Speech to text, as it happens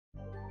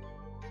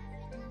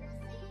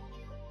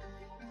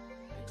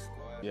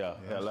Yeah,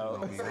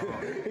 hello.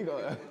 He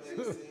gonna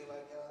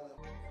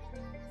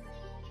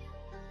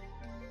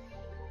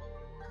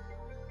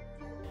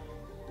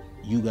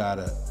You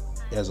gotta,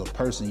 as a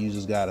person, you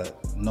just gotta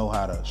know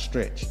how to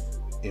stretch.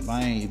 If you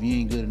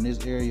ain't good in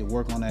this area,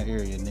 work on that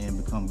area and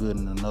then become good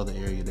in another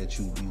area that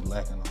you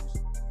lacking on.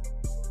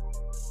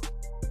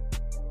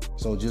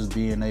 So just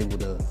being able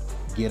to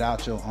get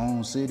out your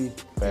own city,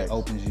 it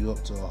opens you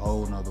up to a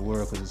whole nother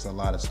world because it's a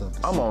lot of stuff to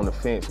see. I'm on the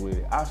fence with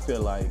it. I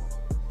feel like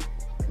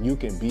you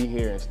can be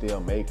here and still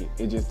make it.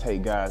 It just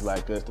take guys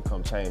like us to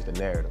come change the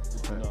narrative.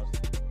 You know?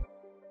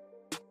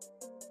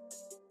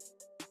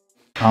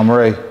 I'm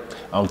Ray.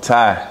 I'm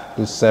Ty.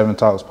 This is Seven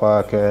Talks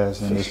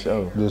podcast, and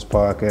this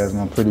podcast is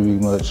gonna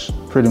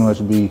pretty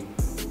much be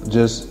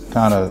just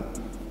kind of,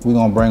 we're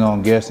gonna bring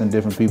on guests and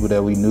different people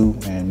that we knew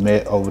and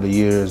met over the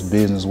years,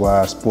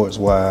 business-wise,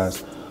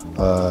 sports-wise.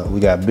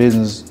 We got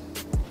business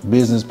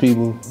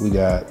people, we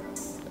got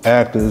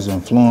actors,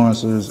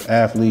 influencers,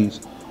 athletes,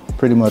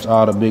 pretty much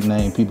all the big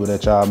name people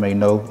that y'all may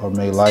know or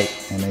may like,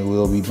 and they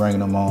will be bringing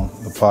them on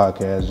the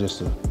podcast just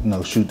to,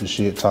 shoot the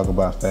shit, talk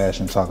about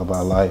fashion, talk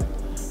about life,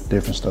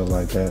 different stuff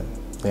like that.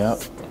 Yep.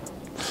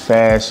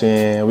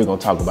 Fashion, we're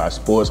gonna talk about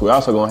sports. We're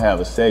also gonna have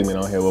a segment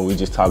on here where we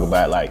just talk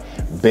about like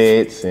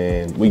bets,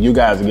 and you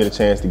guys will get a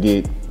chance to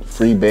get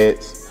free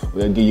bets.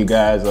 We'll give you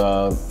guys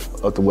up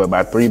to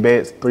about 3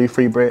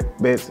 free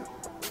bets.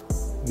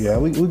 Yeah,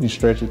 we can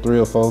stretch it, 3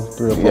 or 4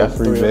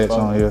 free bets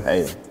on here.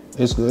 Hey.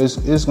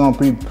 It's gonna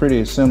be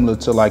pretty similar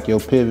to like your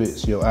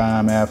pivots, your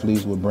IM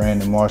athletes with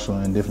Brandon Marshall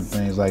and different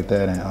things like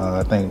that. And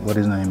I think what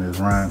his name is,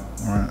 Ryan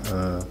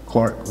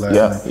Clark.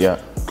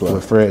 Clark.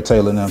 With Fred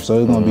Taylor and them. So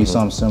it's gonna be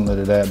something similar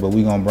to that, but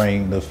we're gonna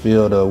bring the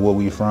field of where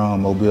we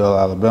from, Mobile,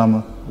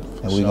 Alabama,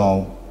 and we're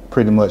gonna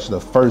pretty much, the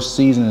first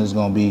season is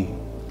gonna be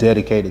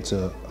dedicated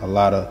to a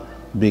lot of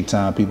big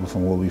time people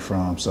from where we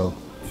from. So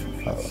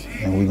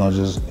and we're gonna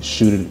just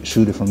shoot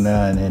it from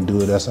there and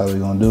do it. That's how we're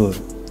gonna do it.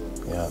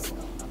 Yeah.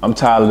 I'm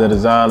Tyler the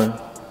Designer.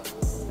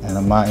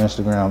 And my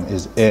Instagram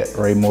is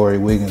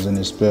 @RayMaury-Wiggins, and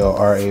it's spelled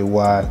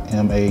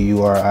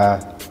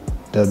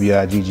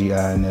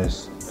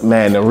RayMauriWiggins.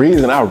 Man, the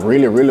reason I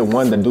really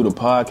wanted to do the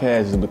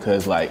podcast is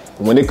because, like,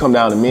 when it come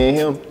down to me and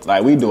him,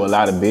 like, we do a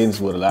lot of business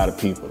with a lot of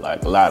people,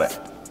 like a lot of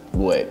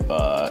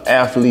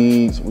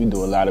athletes. We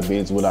do a lot of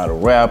business with a lot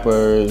of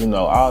rappers,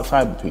 all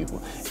type of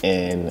people.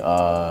 And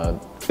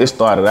it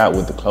started out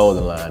with the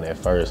clothing line at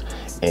first,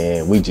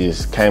 and we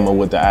just came up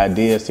with the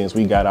idea. Since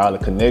we got all the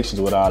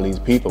connections with all these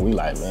people, we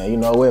like, man, you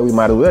know what? We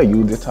might as well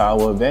use this to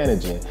our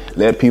advantage and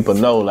let people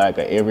know like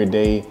an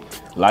everyday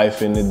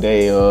life in the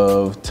day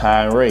of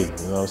Ty and Ray, you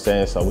know what I'm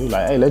saying? So we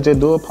like, hey, let's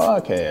just do a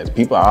podcast.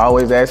 People are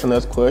always asking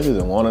us questions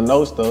and want to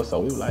know stuff, so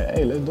we like,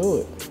 hey, let's do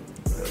it.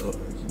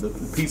 The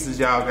pieces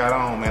y'all got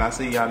on, man, I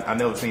see y'all, I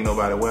never seen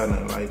nobody wear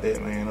nothing like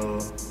that, man.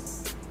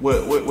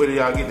 Where did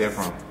y'all get that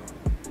from?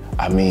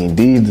 I mean,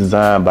 these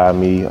designed by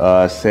me,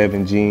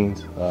 7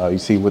 jeans. You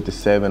see with the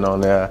 7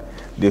 on there.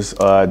 This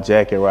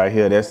jacket right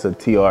here, that's a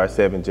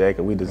TR7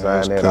 jacket. We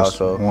designed that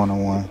also.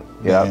 One-on-one.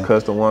 Yeah,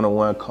 custom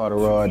one-on-one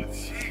corduroy.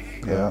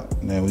 Yeah,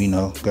 and then we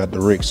got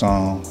the Rick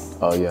song.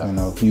 Oh yeah.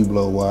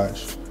 Hublot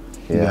watch.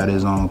 He got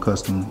his own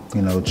custom,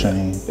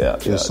 chain. Yeah,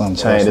 just some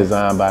chain custom.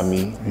 designed by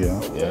me. Yeah.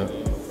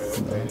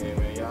 Man,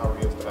 y'all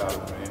real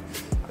stylists, man.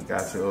 I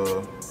got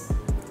you.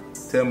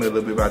 Tell me a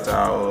little bit about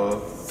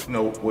y'all,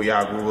 where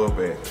y'all grew up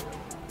at.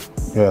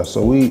 Yeah,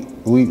 so we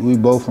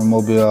both from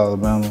Mobile,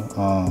 Alabama.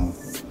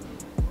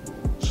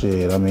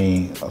 I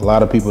mean, a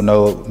lot of people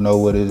know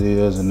what it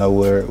is and know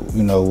where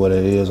what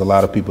it is. A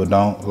lot of people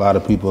don't. A lot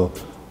of people,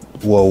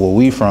 where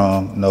we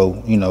from, know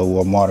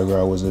where Mardi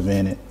Gras was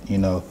invented.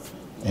 And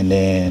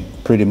then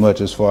pretty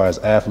much as far as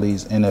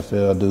athletes,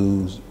 NFL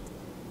dudes,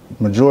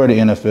 majority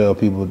NFL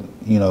people,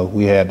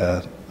 we had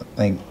I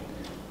think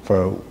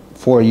for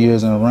 4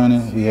 years in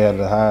running, we had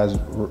the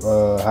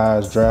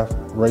highest draft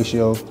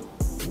ratio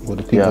with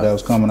the people that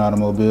was coming out of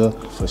Mobile.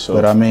 For sure.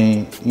 But I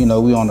mean,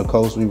 we on the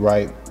coast, we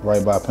right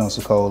by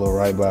Pensacola,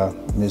 right by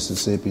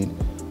Mississippi,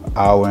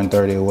 hour and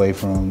 30 away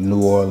from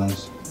New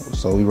Orleans.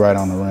 So we right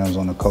on the rims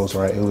on the coast,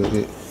 right?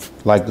 It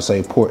like to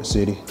say Port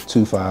City,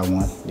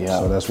 251. Yeah.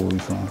 So that's where we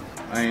from.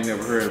 I ain't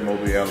never heard of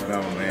Mobile,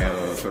 Alabama, man.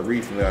 So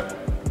recently,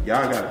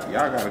 y'all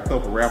got a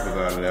couple rappers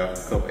out of there, a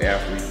couple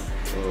athletes.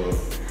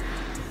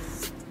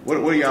 What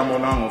are y'all more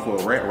known for,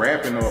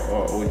 rapping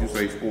or would you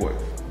say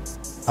sports?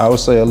 I would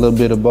say a little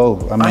bit of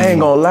both. I ain't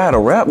gonna lie, the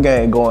rap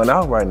game going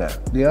out right now.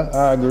 Yeah,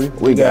 I agree.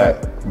 We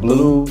got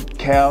Blue,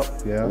 Cap,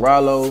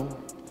 Rollo,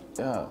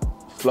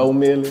 Flo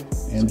Millie,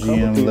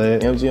 MGM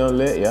Let,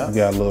 yeah. We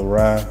got Lil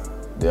Rye.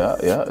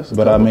 Yeah.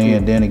 But I mean,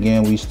 and then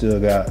again, we still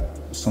got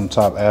some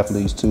top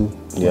athletes too.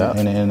 Yeah.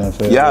 In the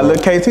NFL. Yeah,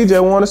 look, KT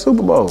just won the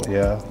Super Bowl.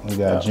 Yeah, we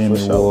got Jimmy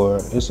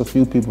Ward. It's a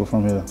few people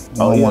from here. I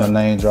don't want to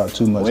name drop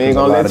too much. We ain't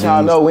gonna let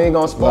y'all know. We ain't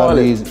gonna spoil it. A lot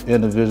of these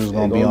individuals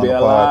gonna be on the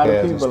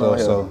podcast and stuff.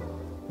 So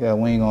yeah,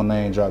 we ain't gonna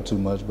name drop too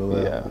much, but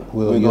we're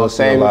gonna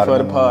save it for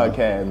the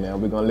podcast,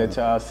 man. We're gonna let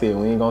y'all see it.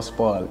 We ain't gonna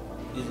spoil it.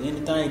 Is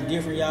anything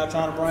different y'all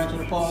trying to bring to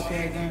the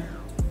podcast, then?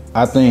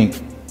 I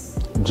think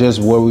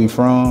just where we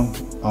from,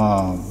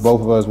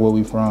 Both of us where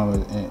we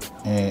from,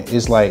 and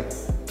it's like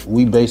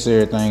we base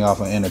everything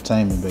off of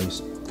entertainment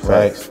base,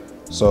 right? Facts.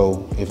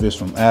 So if it's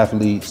from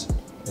athletes,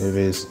 if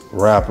it's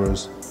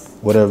rappers,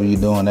 whatever you're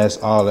doing, that's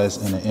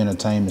in the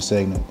entertainment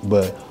segment.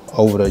 But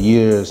over the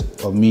years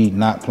of me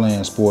not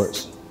playing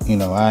sports, you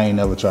know, I ain't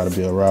never tried to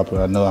be a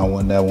rapper. I know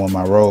that wasn't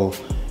my role.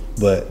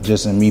 But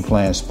just in me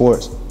playing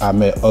sports, I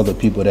met other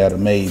people that have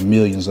made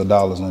millions of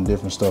dollars on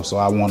different stuff. So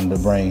I wanted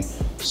to bring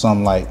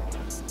some like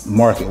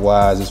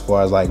market-wise, as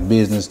far as like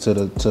business to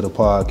the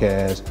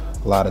podcast,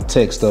 a lot of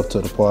tech stuff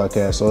to the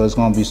podcast. So it's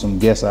gonna be some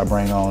guests I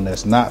bring on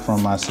that's not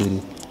from my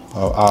city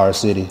or our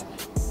city,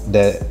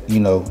 that, you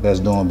know, that's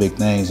doing big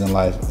things in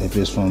life. If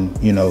it's from,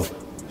 you know,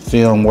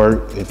 film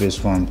work, if it's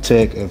from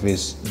tech, if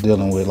it's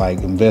dealing with like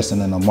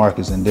investing in the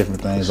markets and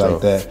different things like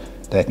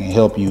that can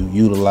help you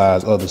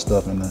utilize other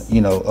stuff in the,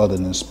 you know, other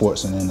than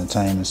sports and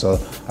entertainment. So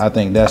I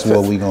think that's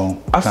what we gonna.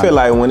 I feel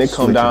like when it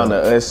come down to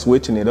us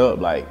switching it up,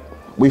 like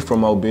we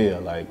from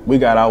Mobile, like we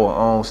got our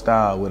own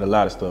style with a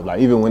lot of stuff.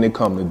 Like even when it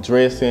come to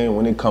dressing,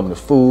 when it come to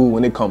food,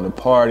 when it come to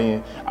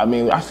partying, I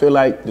mean, I feel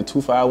like the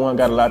 251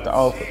 got a lot to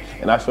offer.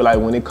 And I feel like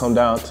when it come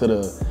down to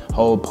the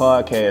whole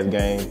podcast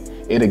game,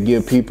 it'll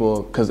give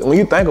people, because when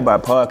you think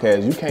about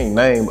podcasts, you can't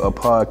name a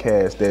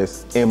podcast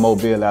that's in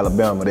Mobile,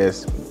 Alabama,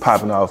 that's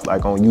popping off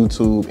like on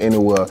YouTube,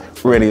 anywhere,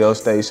 radio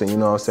station, you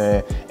know what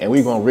I'm saying? And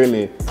we gonna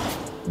really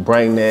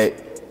bring that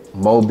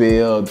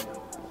Mobile,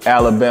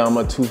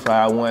 Alabama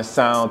 251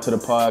 sound to the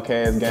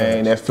podcast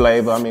game, that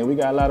flavor. I mean, we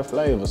got a lot of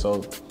flavor,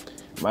 so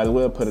might as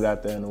well put it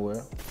out there in the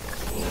world.